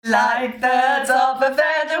Like birds of a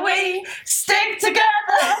feather, we stick together.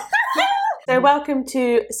 So welcome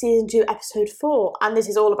to Season 2, Episode 4, and this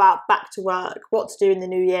is all about back to work, what to do in the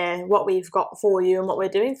new year, what we've got for you and what we're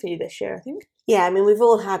doing for you this year, I think. Yeah, I mean, we've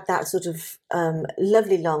all had that sort of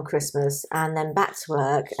lovely long Christmas and then back to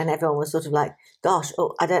work, and everyone was sort of like, gosh,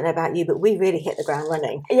 I don't know about you, but we really hit the ground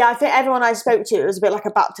running. Yeah, I think everyone I spoke to, it was a bit like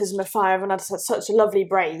a baptism of fire. Everyone had such a lovely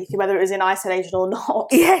break, whether it was in isolation or not.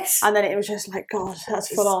 Yes. And then it was just like, God,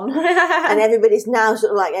 that's full on. And everybody's now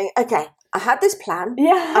sort of like going, okay, I had this plan.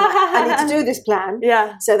 Yeah. I need to do this plan.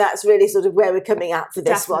 Yeah. So that's really sort of where we're coming at for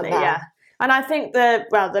this Definitely, one now. Yeah. And I think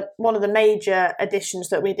one of the major additions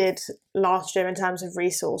that we did last year in terms of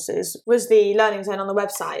resources was the Learning Zone on the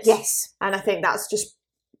website. Yes. And I think that's just,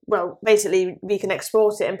 basically we can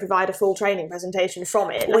export it and provide a full training presentation from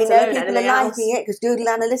it. We know people are liking it because Google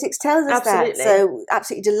Analytics tells us that. So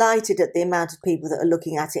absolutely delighted at the amount of people that are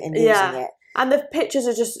looking at it and using it. And the pictures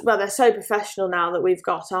are just, they're so professional now that we've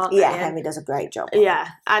got, aren't they? Yeah, Henry does a great job. Yeah,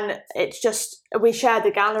 and it's just, we share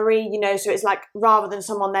the gallery, so it's like, rather than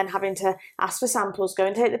someone then having to ask for samples, go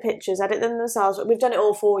and take the pictures, edit them themselves, we've done it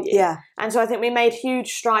all for you. Yeah. And so I think we made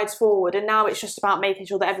huge strides forward, and now it's just about making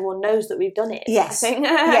sure that everyone knows that we've done it. Yes, I think.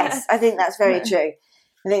 yes, I think that's very true.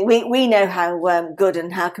 I think we know how good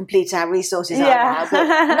and how complete our resources are now, but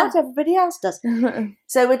not everybody else does.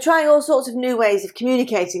 So we're trying all sorts of new ways of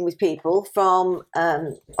communicating with people from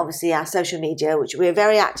obviously our social media, which we're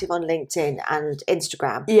very active on LinkedIn and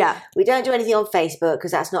Instagram. Yeah. We don't do anything on Facebook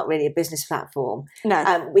because that's not really a business platform.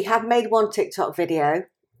 No. We have made one TikTok video.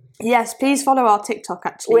 Yes, please follow our TikTok.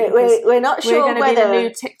 Actually, we're not sure we're going to be the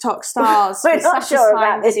new TikTok stars. We're not sure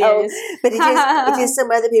about this whole, but it is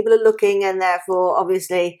somewhere that people are looking, and therefore,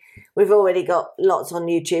 obviously, we've already got lots on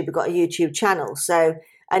YouTube. We've got a YouTube channel,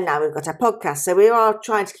 and now we've got our podcast. So we are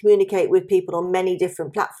trying to communicate with people on many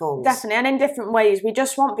different platforms. Definitely, and in different ways. We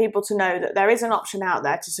just want people to know that there is an option out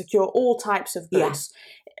there to secure all types of goods. Yeah.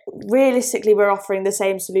 Realistically, we're offering the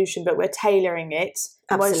same solution, but we're tailoring it,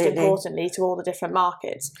 most importantly, to all the different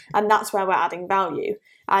markets. And that's where we're adding value.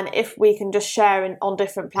 And if we can just share on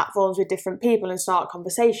different platforms with different people and start a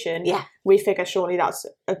conversation, we figure surely that's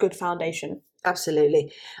a good foundation.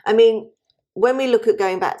 Absolutely. I mean, when we look at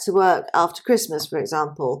going back to work after Christmas, for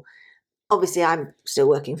example, obviously I'm still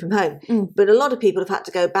working from home, but a lot of people have had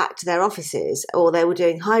to go back to their offices, or they were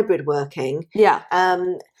doing hybrid working. Yeah.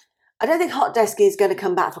 I don't think Hot Desk is going to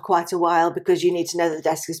come back for quite a while because you need to know that the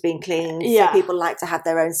desk has been cleaned. Yeah. So people like to have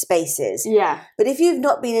their own spaces. Yeah. But if you've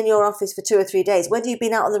not been in your office for 2 or 3 days, whether you've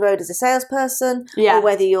been out on the road as a salesperson or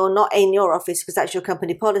whether you're not in your office because that's your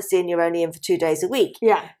company policy and you're only in for 2 days a week,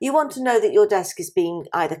 you want to know that your desk is being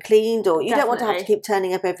either cleaned, or you don't want to have to keep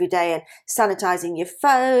turning up every day and sanitizing your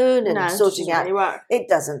phone and sorting out. Really work. It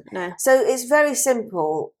doesn't. No. So it's very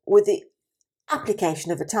simple with the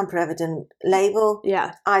application of a tamper-evident label,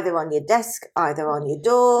 either on your desk, either on your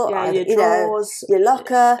door, your drawers, your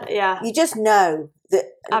locker. Yeah, you just know that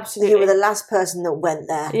you were the last person that went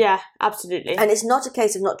there. Yeah, absolutely. And it's not a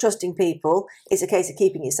case of not trusting people; it's a case of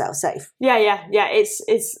keeping yourself safe. Yeah.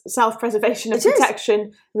 It's self-preservation and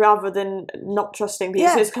protection rather than not trusting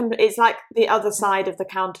people. Yeah. So it's like the other side of the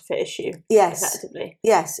counterfeit issue. Yes, effectively.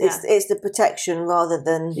 Yes, it's the protection rather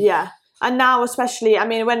than And now, especially, I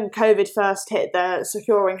mean, when COVID first hit, the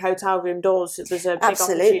securing hotel room doors was a big opportunity.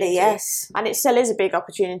 Absolutely, yes. And it still is a big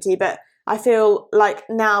opportunity, but I feel like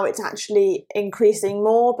now it's actually increasing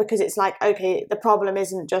more because it's like, okay, the problem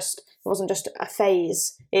wasn't just a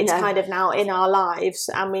phase. It's kind of now in our lives,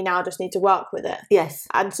 and we now just need to work with it. Yes.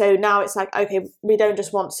 And so now it's like, okay, we don't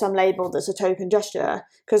just want some label that's a token gesture,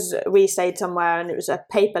 because we stayed somewhere and it was a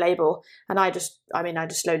paper label, and I just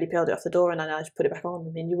slowly peeled it off the door and then I just put it back on.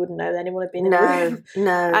 I mean, you wouldn't know that anyone had been in the room.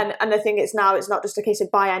 No. And the thing is now, it's not just a case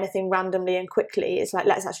of buy anything randomly and quickly. It's like,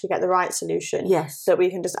 let's actually get the right solution. Yes. That we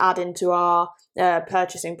can just add into our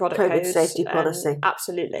purchasing product COVID codes. safety policy.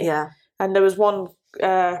 Absolutely. Yeah. And there was one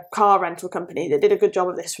car rental company that did a good job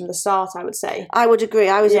of this from the start, I would say. I would agree.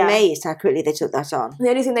 I was amazed how quickly they took that on. The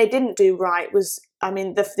only thing they didn't do right was, I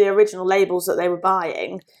mean, the original labels that they were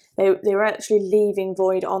buying, they were actually leaving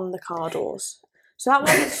void on the car doors. So that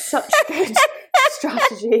wasn't such a good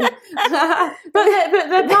strategy. but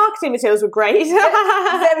the marketing materials were great.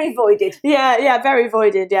 Very voided. Yeah, very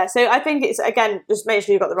voided, yeah. So I think it's, again, just make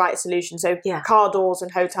sure you've got the right solution. So car doors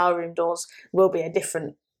and hotel room doors will be a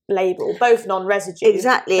different label, both non-residue.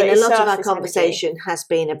 Exactly, and a lot of our conversation has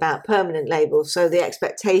been about permanent labels, so the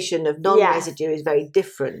expectation of non-residue is very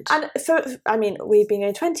different. And we've been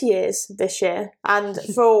going 20 years this year, and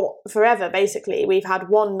for forever, basically, we've had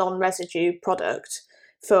one non-residue product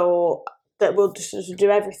for that will just do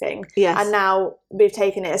everything. Yes. And now we've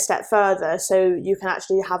taken it a step further, so you can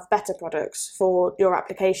actually have better products for your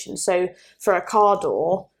application. So for a car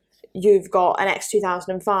door, you've got an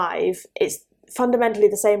X2005. It's fundamentally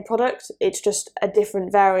the same product. It's just a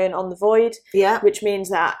different variant on the Void. Yeah. Which means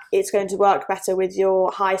that it's going to work better with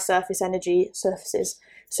your high surface energy surfaces.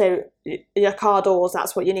 So your car doors,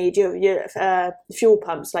 that's what you need. Your fuel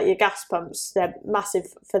pumps, like your gas pumps, they're massive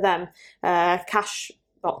for them. Cash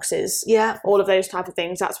boxes, all of those type of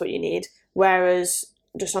things, that's what you need. Whereas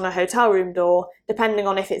just on a hotel room door, depending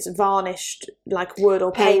on if it's varnished like wood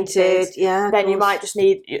or painted, then you might just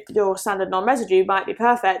need your standard non-residue might be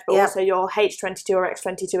perfect, but also your H22 or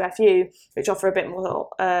X22FU, which offer a bit more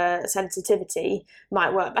sensitivity,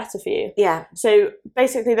 might work better for you. Yeah. So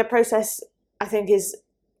basically the process, I think, is,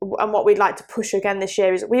 and what we'd like to push again this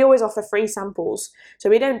year, is we always offer free samples. So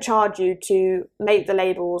we don't charge you to make the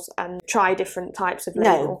labels and try different types of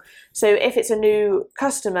label. No. So if it's a new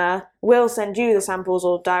customer, we'll send you the samples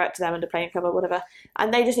or direct to them under plain cover, whatever,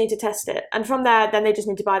 and they just need to test it. And from there, then they just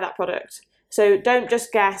need to buy that product. So don't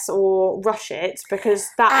just guess or rush it, because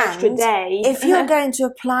that extra day... if you're going to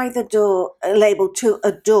apply the door label to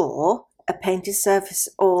a door, a painted surface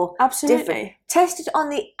or different, test it on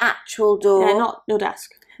the actual door. Yeah, not your desk.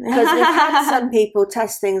 Because we've had some people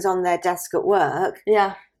test things on their desk at work.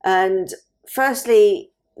 Yeah. And firstly,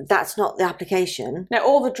 that's not the application. No,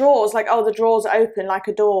 all the drawers, like, the drawers are open like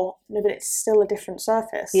a door. No, but it's still a different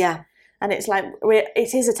surface. Yeah. And it's like,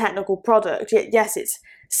 it is a technical product. Yes, it's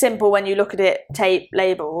simple when you look at it, tape,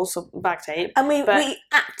 labels, or bag tape. And we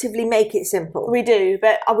actively make it simple. We do,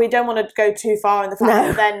 but we don't want to go too far in the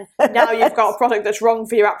fact that then now you've got a product that's wrong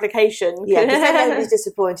for your application. Yeah, because then nobody's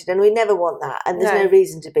disappointed, and we never want that. And there's no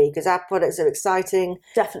reason to be, because our products are exciting.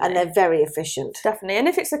 Definitely. And they're very efficient. Definitely. And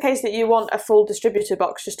if it's the case that you want a full distributor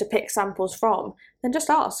box just to pick samples from, then just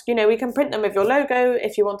ask. You know, we can print them with your logo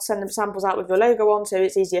if you want to send them samples out with your logo on, so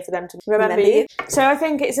it's easier for them to remember you. So I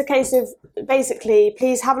think it's a case of, basically,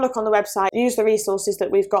 please have a look on the website, use the resources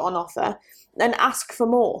that we've got on offer, and ask for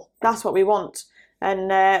more. That's what we want.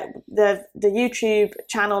 And the YouTube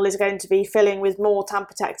channel is going to be filling with more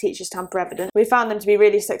Tamper Tech Teachers Tamper Evident. We found them to be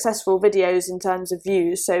really successful videos in terms of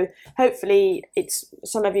views, so hopefully it's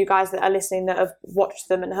some of you guys that are listening that have watched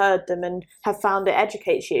them and heard them and have found it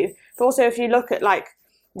educates you. But also if you look at like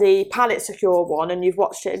the Pallet Secure one and you've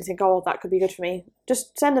watched it and think, oh, that could be good for me,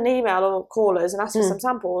 just send an email or call us and ask for some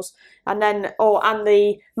samples, and then and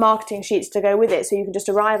the marketing sheets to go with it, so you can just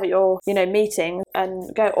arrive at your meeting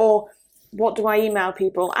and go, or what do I email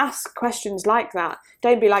people? Ask questions like that.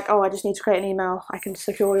 Don't be like, oh, I just need to create an email, I can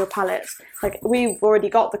secure your pallets. Like, we've already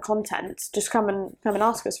got the content, just come and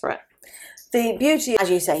ask us for it. The beauty, as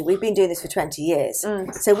you say, we've been doing this for 20 years,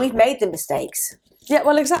 so we've made the mistakes. Yeah,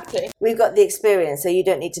 well, exactly. We've got the experience, so you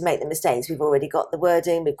don't need to make the mistakes. We've already got the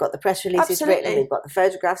wording, we've got the press releases written, we've got the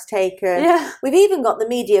photographs taken. Yeah. We've even got the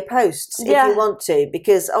media posts if you want to,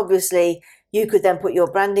 because obviously you could then put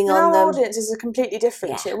your branding on them. Our audiences are completely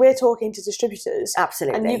different. Yeah. We're talking to distributors.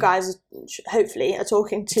 Absolutely. And you guys, hopefully, are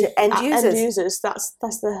talking to end users. End users. That's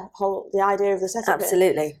the idea of the setup.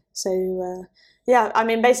 Absolutely. Here. So, yeah, I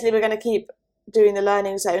mean, basically we're going to keep doing the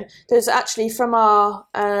learning zone. There's actually, from our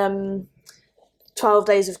 12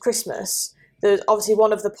 days of Christmas, there's obviously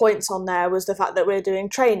one of the points on there was the fact that we're doing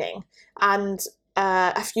training, and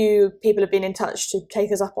a few people have been in touch to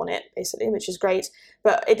take us up on it, basically, which is great.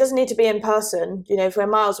 But it doesn't need to be in person. If we're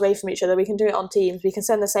miles away from each other, we can do it on Teams. We can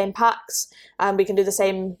send the same packs, and we can do the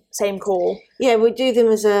same call. Yeah, we do them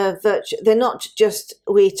as a virtual. They're not just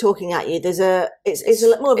we talking at you.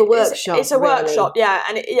 It's more of a workshop. It's a workshop, yeah,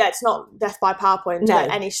 and it's not death by PowerPoint by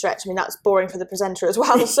any stretch. I mean, that's boring for the presenter as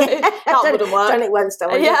well, so that wouldn't work. Done it once,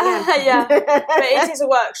 though. Yeah. But it is a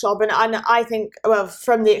workshop, and I think, well,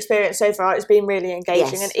 from the experience so far, it's been really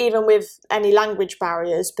engaging. And even with any language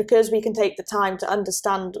barriers, because we can take the time to understand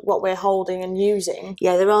what we're holding and using.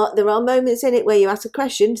 Yeah, there are moments in it where you ask a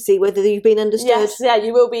question to see whether you've been understood. Yes, yeah,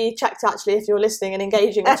 you will be checked actually if you're listening and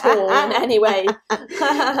engaging at all in any way.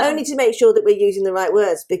 Only to make sure that we're using the right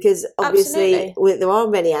words, because obviously there are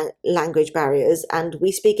many language barriers and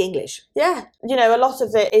we speak English. Yeah, a lot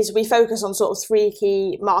of it is we focus on sort of 3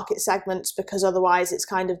 key market segments, because otherwise it's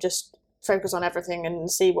kind of just focus on everything and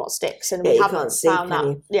see what sticks, and we haven't found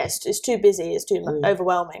that. Yes, it's too busy, it's too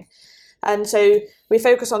overwhelming. And so we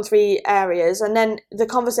focus on 3 areas, and then the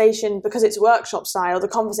conversation, because it's workshop style, the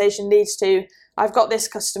conversation leads to, I've got this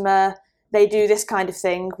customer, they do this kind of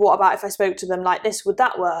thing, what about if I spoke to them like this, would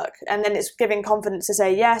that work? And then it's giving confidence to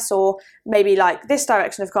say yes, or maybe like this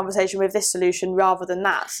direction of conversation with this solution rather than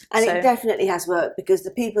that. And it definitely has worked, because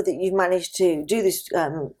the people that you've managed to do this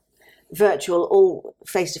virtual or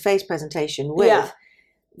face-to-face presentation with,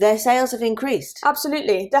 their sales have increased.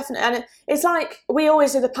 Absolutely, definitely. And it's like we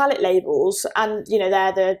always do the pallet labels, and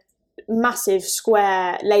they're the massive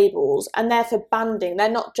square labels, and they're for banding. They're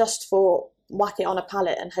not just for whack it on a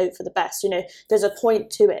pallet and hope for the best. There's a point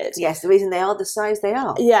to it. Yes, the reason they are the size they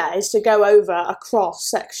are. Yeah, is to go over a cross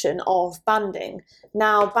section of banding.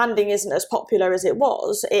 Now, banding isn't as popular as it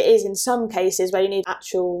was. It is in some cases where you need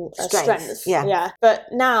actual strength. Yeah. But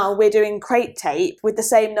now we're doing crate tape with the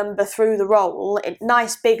same number through the roll,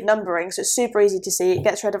 nice big numbering, so it's super easy to see. It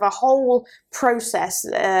gets rid of a whole process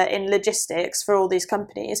in logistics for all these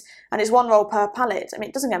companies, and it's one roll per pallet. I mean,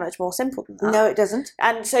 it doesn't get much more simple than that. No, it doesn't.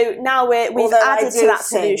 And so now we've added to that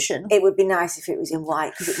solution. It would be nice if it was in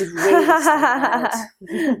white, because it would really stand out.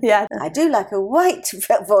 Yeah. I do like a white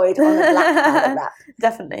void on a black pallet wrap.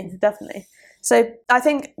 Definitely. So I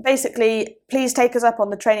think basically, please take us up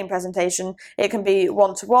on the training presentation. It can be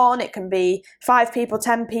 1-to-1, it can be 5 people,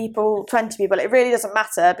 10 people, 20 people. It really doesn't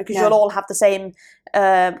matter, because you'll all have the same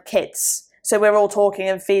kits. So we're all talking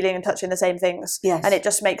and feeling and touching the same things. Yes. And it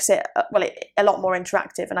just makes it, a lot more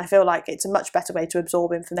interactive. And I feel like it's a much better way to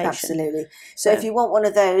absorb information. Absolutely. So if you want one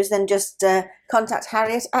of those, then just contact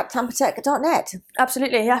Harriet at tampatech.net.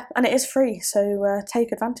 Absolutely, yeah. And it is free, so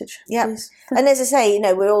take advantage. Yeah. Please. And as I say,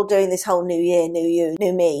 we're all doing this whole new year, new you,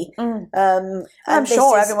 new me. I'm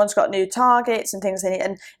sure everyone's got new targets and things they need.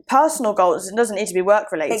 And personal goals, it doesn't need to be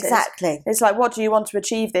work related. Exactly. It's like, what do you want to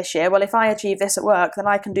achieve this year? Well, if I achieve this at work, then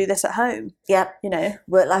I can do this at home. Yeah.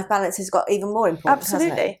 Work-life balance has got even more important. Absolutely.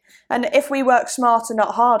 Hasn't it? And if we work smarter,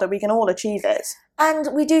 not harder, we can all achieve it. And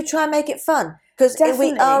we do try and make it fun, because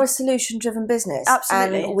we are a solution-driven business.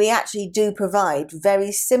 Absolutely. And we actually do provide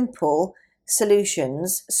very simple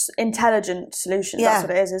solutions. Intelligent solutions, that's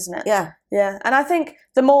what it is, isn't it? Yeah. Yeah. And I think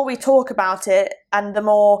the more we talk about it, and the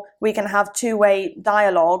more we can have two-way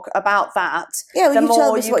dialogue about that, the more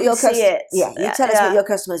tell us what your see it. Yeah, you tell us what your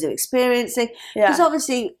customers are experiencing. Because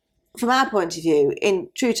obviously, from our point of view, in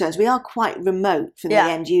true terms, we are quite remote from the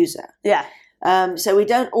end user. Yeah. So we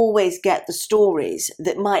don't always get the stories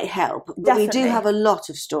that might help, but we do have a lot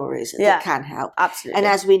of stories that can help. Absolutely. And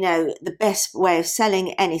as we know, the best way of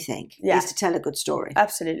selling anything is to tell a good story.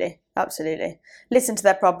 Absolutely. Listen to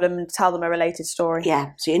their problem and tell them a related story.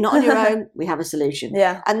 Yeah. So you're not on your own. We have a solution.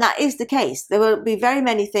 Yeah. And that is the case. There will be very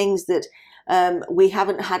many things that we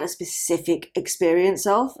haven't had a specific experience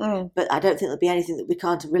of, but I don't think there'll be anything that we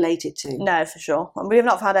can't relate it to. No, for sure. And we've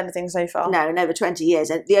not had anything so far. No, in over 20 years.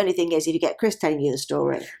 And the only thing is, if you get Chris telling you the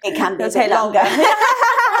story, it can be a bit take longer.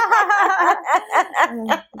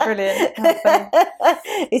 Brilliant.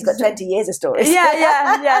 He's got 20 years of stories.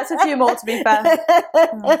 Yeah. It's a few more, to be fair.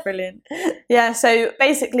 Brilliant. Yeah, so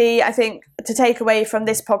basically, I think to take away from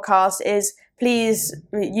this podcast is, please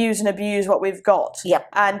use and abuse what we've got. Yep.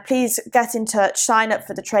 And please get in touch, sign up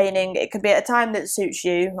for the training. It can be at a time that suits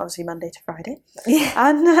you, obviously Monday to Friday. Yeah.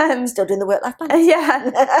 And still doing the work-life balance.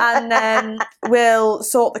 Yeah. And we'll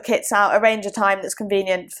sort the kits out, arrange a time that's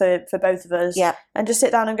convenient for both of us. Yep. And just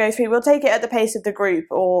sit down and go through. We'll take it at the pace of the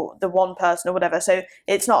group or the one person or whatever. So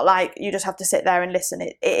it's not like you just have to sit there and listen.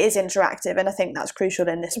 It is interactive, and I think that's crucial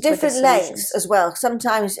in this. Different lengths as well.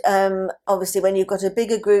 Sometimes, obviously, when you've got a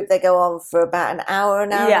bigger group, they go on for about an hour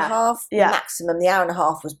and a half maximum. The hour and a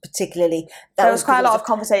half was particularly... There was quite a lot of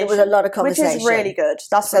conversation. There was a lot of conversation. Which is really good.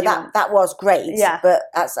 That's what that was great, yeah. But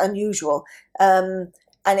that's unusual.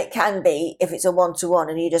 And it can be, if it's a one-to-one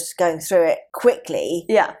and you're just going through it quickly,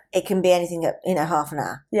 it can be anything at half an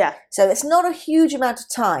hour. Yeah. So it's not a huge amount of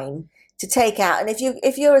time to take out. And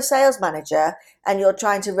if you're a sales manager and you're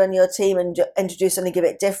trying to run your team and introduce something a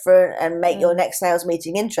bit different and make your next sales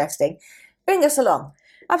meeting interesting, bring us along.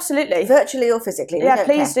 Absolutely. Virtually or physically. Yeah,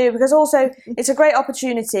 please do, because also it's a great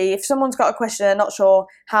opportunity. If someone's got a question, they're not sure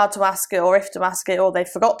how to ask it or if to ask it, or they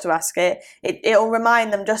forgot to ask it, it'll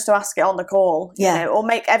remind them just to ask it on the call. Yeah. Or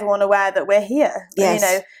make everyone aware that we're here.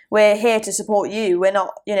 Yes. We're here to support you. We're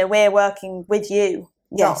not, we're working with you.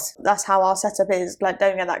 Yes. That's how our setup is. Like,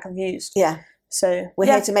 don't get that confused. Yeah. So we're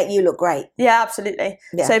here to make you look great. Yeah, absolutely.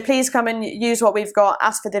 Yeah. So please come and use what we've got.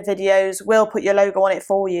 Ask for the videos. We'll put your logo on it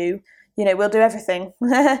for you. We'll do everything.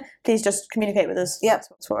 Please just communicate with us. Yeah.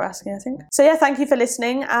 That's what we're asking, I think. So yeah, thank you for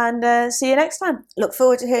listening, and see you next time. Look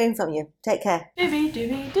forward to hearing from you. Take care.